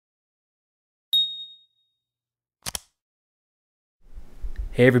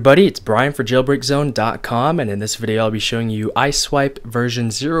Hey everybody, it's Brian for jailbroken.com, and in this video I'll be showing you iSwipe version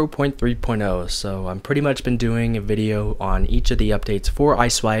 0.3.0. So I'm pretty much been doing a video on each of the updates for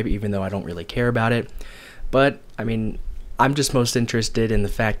iSwipe, even though I don't really care about it. But I mean, I'm just most interested in the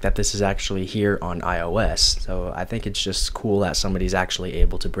fact that this is actually here on iOS. So I think it's just cool that somebody's actually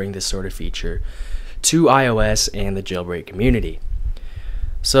able to bring this sort of feature to iOS and the jailbreak community.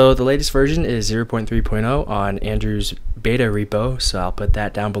 So the latest version is 0.3.0 on Andrew's beta repo, so I'll put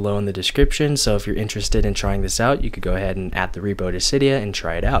that down below in the description. So if you're interested in trying this out, you could go ahead and add the repo to Cydia and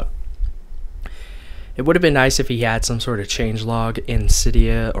try it out. It would have been nice if he had some sort of changelog in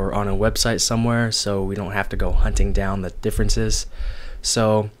Cydia or on a website somewhere, so we don't have to go hunting down the differences.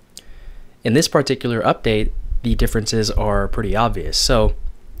 So in this particular update, the differences are pretty obvious. So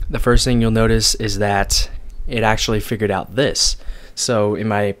the first thing you'll notice is that it actually figured out this. So in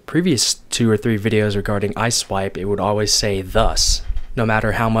my previous 2 or 3 videos regarding iSwipe, it would always say thus, no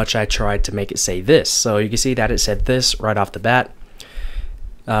matter how much I tried to make it say this. So you can see that it said this right off the bat.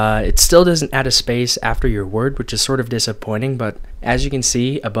 It still doesn't add a space after your word, which is sort of disappointing, but as you can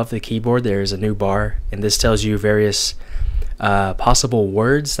see above the keyboard there is a new bar, and this tells you various possible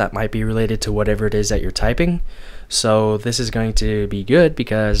words that might be related to whatever it is that you're typing. So this is going to be good,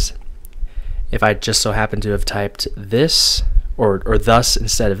 because if I just so happen to have typed this or thus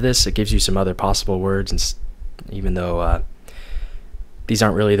instead of this, it gives you some other possible words, and even though these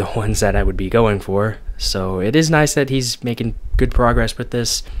aren't really the ones that I would be going for. So it is nice that he's making good progress with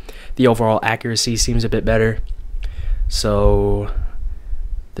this. The overall accuracy seems a bit better. So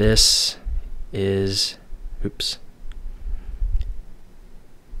this is, oops,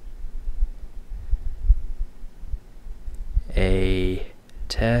 a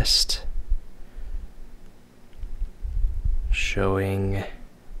test showing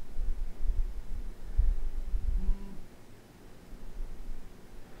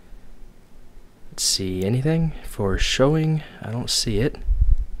let's see, anything for showing? I don't see it.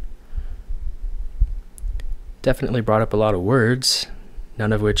 Definitely brought up a lot of words,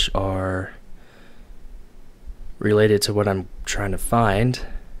 none of which are related to what I'm trying to find.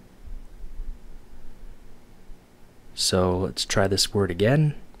 So let's try this word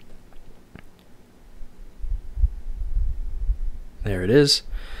again. There it is.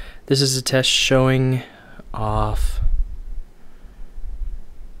 This is a test showing off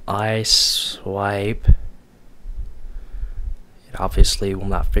iSwipe. It obviously will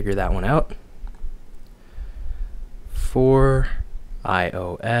not figure that one out. For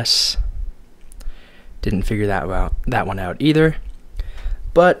iOS, didn't figure that one out either.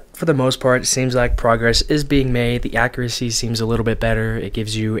 But for the most part, it seems like progress is being made. The accuracy seems a little bit better. It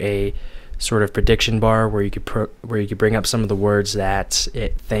gives you a sort of prediction bar where you could bring up some of the words that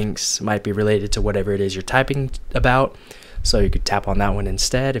it thinks might be related to whatever it is you're typing about. So you could tap on that one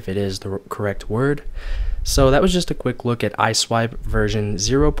instead if it is the correct word. So that was just a quick look at iSwipe version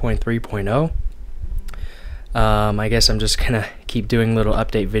 0.3.0. I guess I'm just gonna keep doing little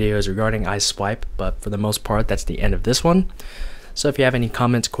update videos regarding iSwipe, but for the most part, that's the end of this one. So if you have any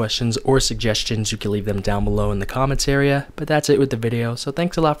comments, questions, or suggestions, you can leave them down below in the comments area. But that's it with the video. So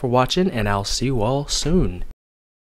thanks a lot for watching, and I'll see you all soon.